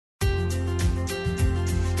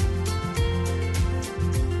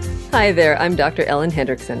Hi there, I'm Dr. Ellen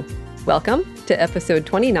Hendrickson. Welcome to episode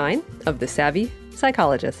 29 of The Savvy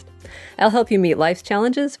Psychologist. I'll help you meet life's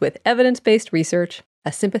challenges with evidence-based research,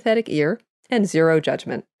 a sympathetic ear, and zero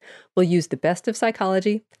judgment. We'll use the best of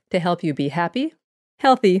psychology to help you be happy,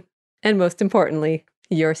 healthy, and most importantly,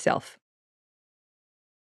 yourself.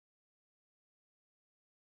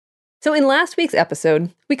 So in last week's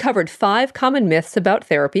episode, we covered 5 common myths about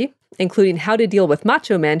therapy, including how to deal with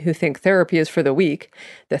macho men who think therapy is for the weak,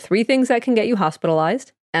 the 3 things that can get you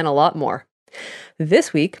hospitalized, and a lot more.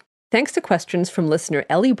 This week, thanks to questions from listener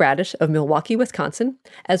Ellie Bradish of Milwaukee, Wisconsin,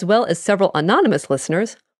 as well as several anonymous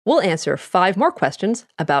listeners, we'll answer 5 more questions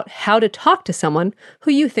about how to talk to someone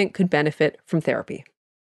who you think could benefit from therapy.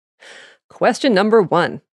 Question number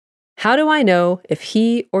 1. How do I know if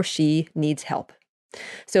he or she needs help?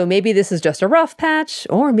 So maybe this is just a rough patch,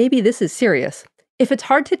 or maybe this is serious. If it's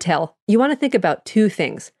hard to tell, you want to think about 2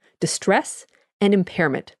 things, distress and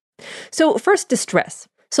impairment. So first, distress.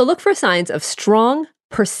 So look for signs of strong,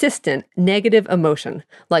 persistent negative emotion,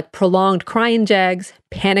 like prolonged crying jags,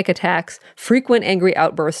 panic attacks, frequent angry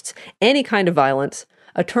outbursts, any kind of violence,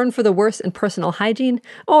 a turn for the worse in personal hygiene,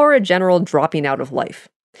 or a general dropping out of life.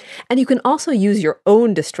 And you can also use your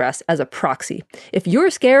own distress as a proxy. If you're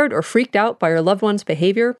scared or freaked out by your loved one's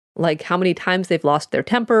behavior, like how many times they've lost their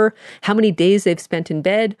temper, how many days they've spent in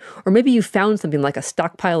bed, or maybe you found something like a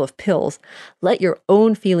stockpile of pills, let your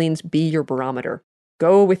own feelings be your barometer.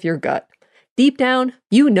 Go with your gut. Deep down,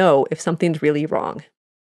 you know if something's really wrong.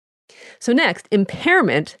 So next,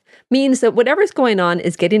 impairment means that whatever's going on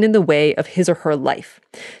is getting in the way of his or her life.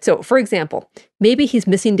 So for example, maybe he's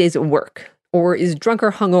missing days at work, or is drunk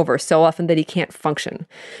or hungover so often that he can't function.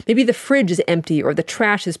 Maybe the fridge is empty or the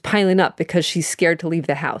trash is piling up because she's scared to leave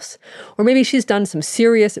the house. Or maybe she's done some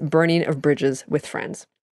serious burning of bridges with friends.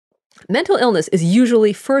 Mental illness is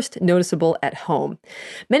usually first noticeable at home.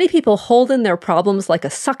 Many people hold in their problems like a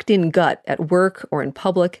sucked-in gut at work or in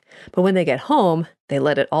public, but when they get home, they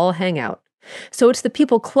let it all hang out. So it's the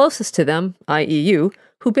people closest to them, i.e. you,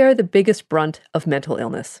 who bear the biggest brunt of mental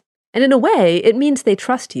illness. And in a way, it means they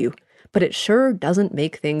trust you, but it sure doesn't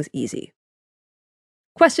make things easy.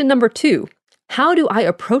 Question number 2, how do I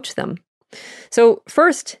approach them? So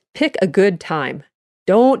first, pick a good time.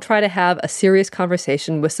 Don't try to have a serious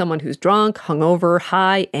conversation with someone who's drunk, hungover,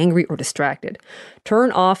 high, angry, or distracted.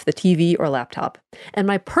 Turn off the TV or laptop. And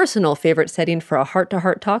my personal favorite setting for a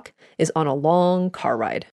heart-to-heart talk is on a long car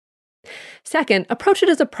ride. Second, approach it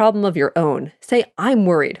as a problem of your own. Say, I'm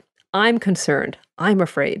worried, I'm concerned, I'm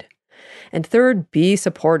afraid. And third, be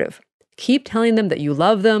supportive. Keep telling them that you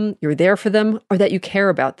love them, you're there for them, or that you care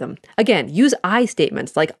about them. Again, use I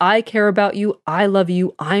statements like I care about you, I love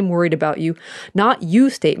you, I'm worried about you, not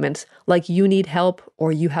you statements like you need help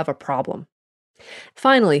or you have a problem.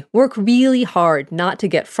 Finally, work really hard not to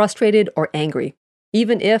get frustrated or angry,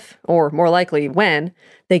 even if, or more likely when,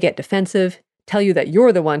 they get defensive, tell you that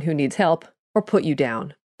you're the one who needs help, or put you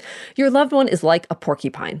down. Your loved one is like a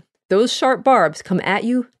porcupine. Those sharp barbs come at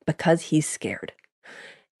you because he's scared.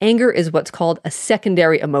 Anger is what's called a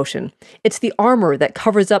secondary emotion. It's the armor that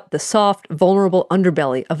covers up the soft, vulnerable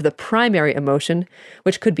underbelly of the primary emotion,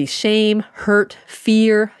 which could be shame, hurt,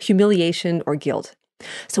 fear, humiliation, or guilt.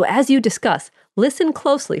 So as you discuss, listen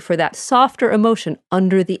closely for that softer emotion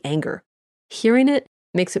under the anger. Hearing it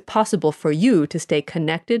makes it possible for you to stay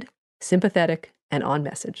connected, sympathetic, and on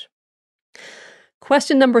message.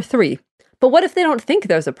 Question number 3. But what if they don't think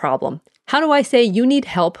there's a problem? How do I say you need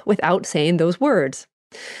help without saying those words?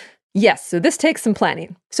 Yes, so this takes some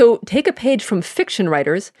planning. So take a page from fiction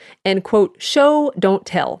writers and quote, show, don't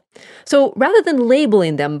tell. So rather than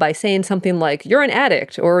labeling them by saying something like, you're an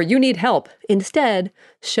addict or you need help, instead,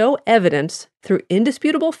 show evidence through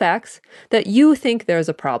indisputable facts that you think there's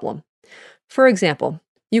a problem. For example,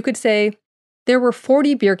 you could say, there were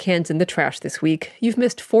 40 beer cans in the trash this week. You've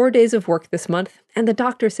missed 4 days of work this month, and the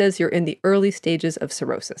doctor says you're in the early stages of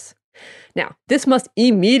cirrhosis. Now, this must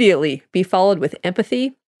immediately be followed with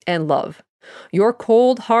empathy and love. Your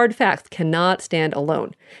cold, hard facts cannot stand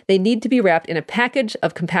alone. They need to be wrapped in a package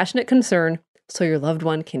of compassionate concern so your loved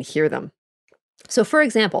one can hear them. So for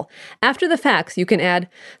example, after the facts, you can add,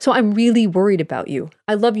 so I'm really worried about you.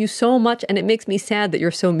 I love you so much and it makes me sad that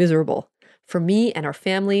you're so miserable. For me and our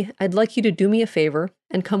family, I'd like you to do me a favor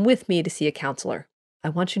and come with me to see a counselor. I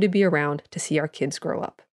want you to be around to see our kids grow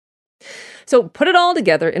up. So put it all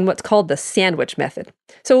together in what's called the sandwich method.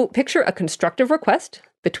 So picture a constructive request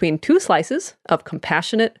between 2 slices of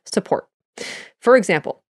compassionate support. For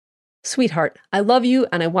example, sweetheart, I love you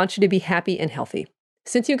and I want you to be happy and healthy.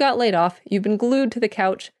 Since you got laid off, you've been glued to the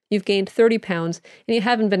couch, you've gained 30 pounds, and you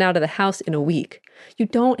haven't been out of the house in a week. You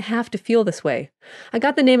don't have to feel this way. I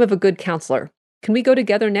got the name of a good counselor. Can we go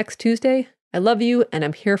together next Tuesday? I love you, and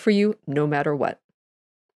I'm here for you no matter what.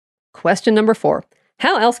 Question number 4.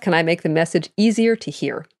 How else can I make the message easier to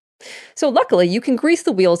hear? So luckily, you can grease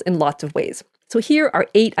the wheels in lots of ways. So here are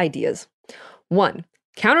 8 ideas. 1.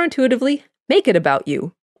 Counterintuitively, make it about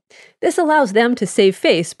you. This allows them to save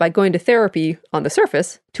face by going to therapy on the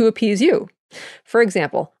surface to appease you. For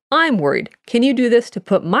example, I'm worried. Can you do this to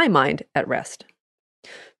put my mind at rest?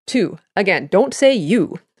 2. Again, don't say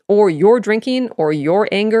you, or your drinking, or your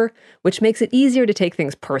anger, which makes it easier to take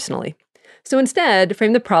things personally. So instead,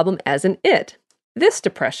 frame the problem as an it. This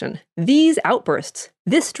depression, these outbursts,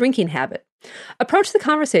 this drinking habit. Approach the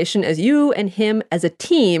conversation as you and him as a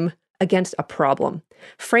team against a problem.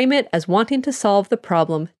 Frame it as wanting to solve the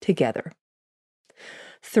problem together.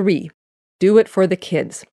 3. Do it for the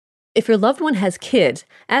kids. If your loved one has kids,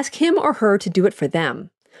 ask him or her to do it for them.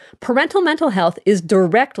 Parental mental health is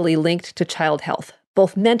directly linked to child health,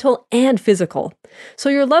 both mental and physical. So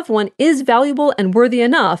your loved one is valuable and worthy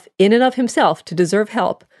enough in and of himself to deserve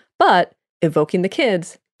help, but evoking the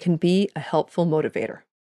kids can be a helpful motivator.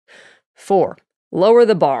 4. Lower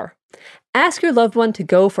the bar. Ask your loved one to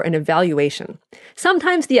go for an evaluation.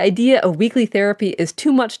 Sometimes the idea of weekly therapy is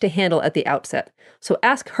too much to handle at the outset, so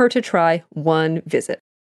ask her to try one visit.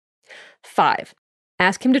 5.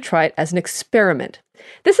 Ask him to try it as an experiment.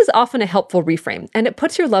 This is often a helpful reframe, and it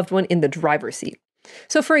puts your loved one in the driver's seat.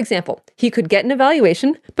 So for example, he could get an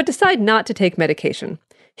evaluation, but decide not to take medication.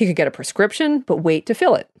 He could get a prescription, but wait to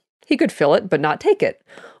fill it. He could fill it, but not take it.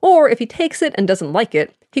 Or if he takes it and doesn't like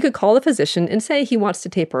it, he could call the physician and say he wants to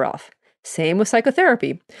taper off. Same with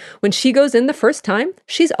psychotherapy. When she goes in the first time,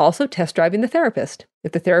 she's also test driving the therapist.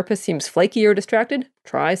 If the therapist seems flaky or distracted,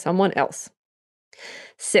 try someone else.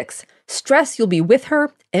 6. Stress you'll be with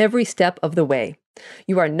her every step of the way.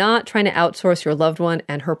 You are not trying to outsource your loved one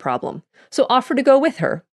and her problem. So offer to go with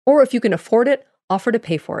her, or if you can afford it, offer to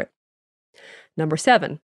pay for it. Number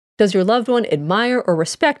 7. Does your loved one admire or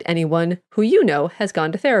respect anyone who you know has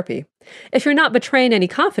gone to therapy? If you're not betraying any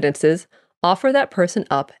confidences, offer that person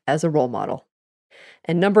up as a role model.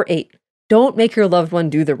 And number 8, don't make your loved one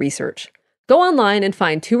do the research. Go online and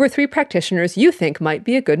find 2 or 3 practitioners you think might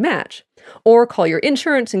be a good match. Or call your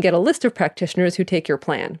insurance and get a list of practitioners who take your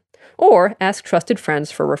plan. Or ask trusted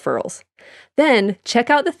friends for referrals. Then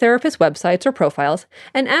check out the therapist websites or profiles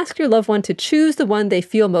and ask your loved one to choose the one they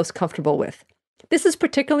feel most comfortable with. This is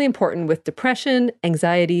particularly important with depression,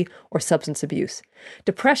 anxiety, or substance abuse.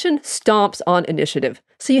 Depression stomps on initiative,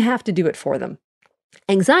 so you have to do it for them.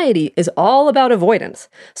 Anxiety is all about avoidance,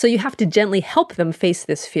 so you have to gently help them face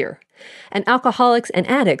this fear. And alcoholics and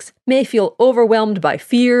addicts may feel overwhelmed by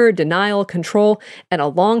fear, denial, control, and a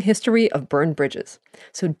long history of burned bridges.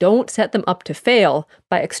 So don't set them up to fail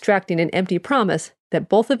by extracting an empty promise that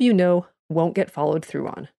both of you know won't get followed through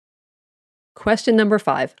on. Question number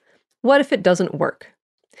 5. What if it doesn't work?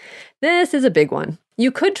 This is a big one.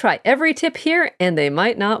 You could try every tip here and they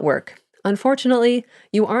might not work. Unfortunately,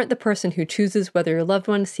 you aren't the person who chooses whether your loved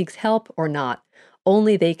one seeks help or not.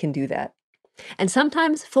 Only they can do that. And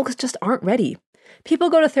sometimes folks just aren't ready. People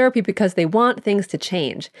go to therapy because they want things to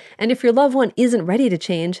change. And if your loved one isn't ready to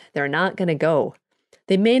change, they're not going to go.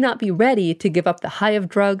 They may not be ready to give up the high of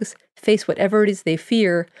drugs, face whatever it is they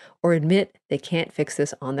fear, or admit they can't fix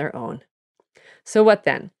this on their own. So what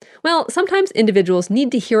then? Well, sometimes individuals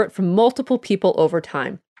need to hear it from multiple people over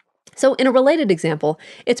time. So in a related example,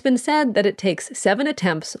 it's been said that it takes 7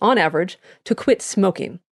 attempts, on average, to quit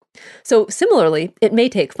smoking. So similarly, it may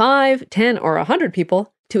take 5, 10, or 100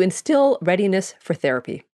 people to instill readiness for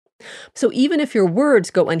therapy. So even if your words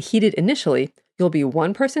go unheeded initially, you'll be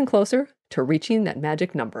one person closer to reaching that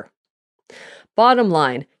magic number. Bottom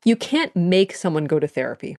line, you can't make someone go to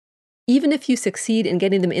therapy. Even if you succeed in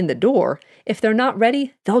getting them in the door, if they're not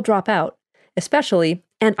ready, they'll drop out. Especially,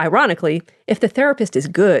 and ironically, if the therapist is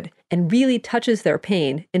good and really touches their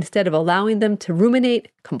pain instead of allowing them to ruminate,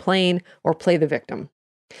 complain, or play the victim.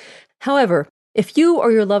 However, if you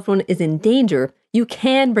or your loved one is in danger, you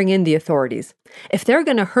can bring in the authorities. If they're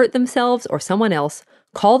going to hurt themselves or someone else,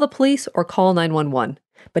 call the police or call 911.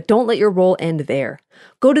 But don't let your role end there.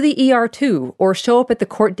 Go to the ER too, or show up at the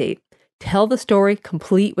court date. Tell the story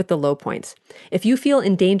complete with the low points. If you feel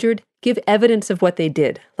endangered, give evidence of what they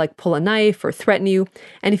did, like pull a knife or threaten you.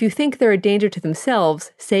 And if you think they're a danger to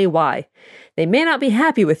themselves, say why. They may not be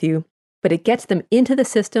happy with you, but it gets them into the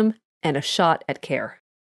system and a shot at care.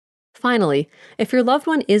 Finally, if your loved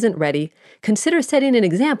one isn't ready, consider setting an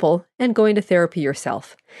example and going to therapy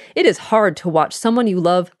yourself. It is hard to watch someone you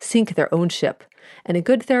love sink their own ship, and a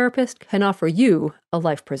good therapist can offer you a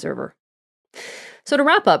life preserver. So to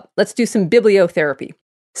wrap up, let's do some bibliotherapy.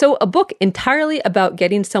 So a book entirely about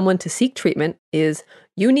getting someone to seek treatment is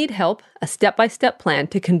You Need Help, a step-by-step plan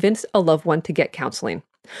to convince a loved one to get counseling.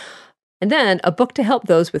 And then a book to help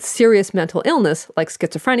those with serious mental illness like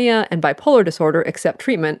schizophrenia and bipolar disorder accept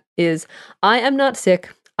treatment is I Am Not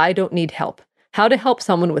Sick, I Don't Need Help, How to Help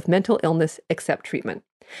Someone with Mental Illness Accept Treatment.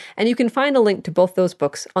 And you can find a link to both those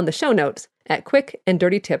books on the show notes at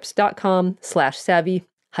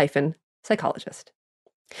quickanddirtytips.com/savvy-psychologist.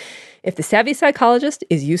 If The Savvy Psychologist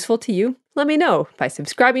is useful to you, let me know by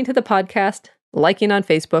subscribing to the podcast, liking on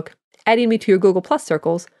Facebook, adding me to your Google Plus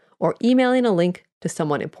circles, or emailing a link to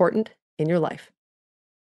someone important in your life.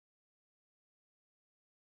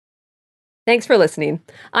 Thanks for listening.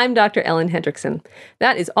 I'm Dr. Ellen Hendrickson.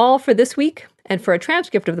 That is all for this week. And for a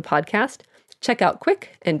transcript of the podcast, check out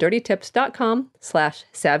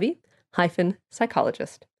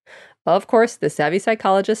quickanddirtytips.com/savvy-psychologist. Of course, The Savvy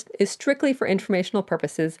Psychologist is strictly for informational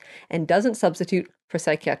purposes and doesn't substitute for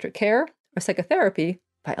psychiatric care or psychotherapy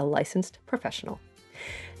by a licensed professional.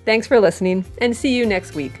 Thanks for listening, and see you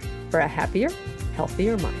next week for a happier,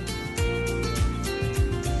 healthier mind.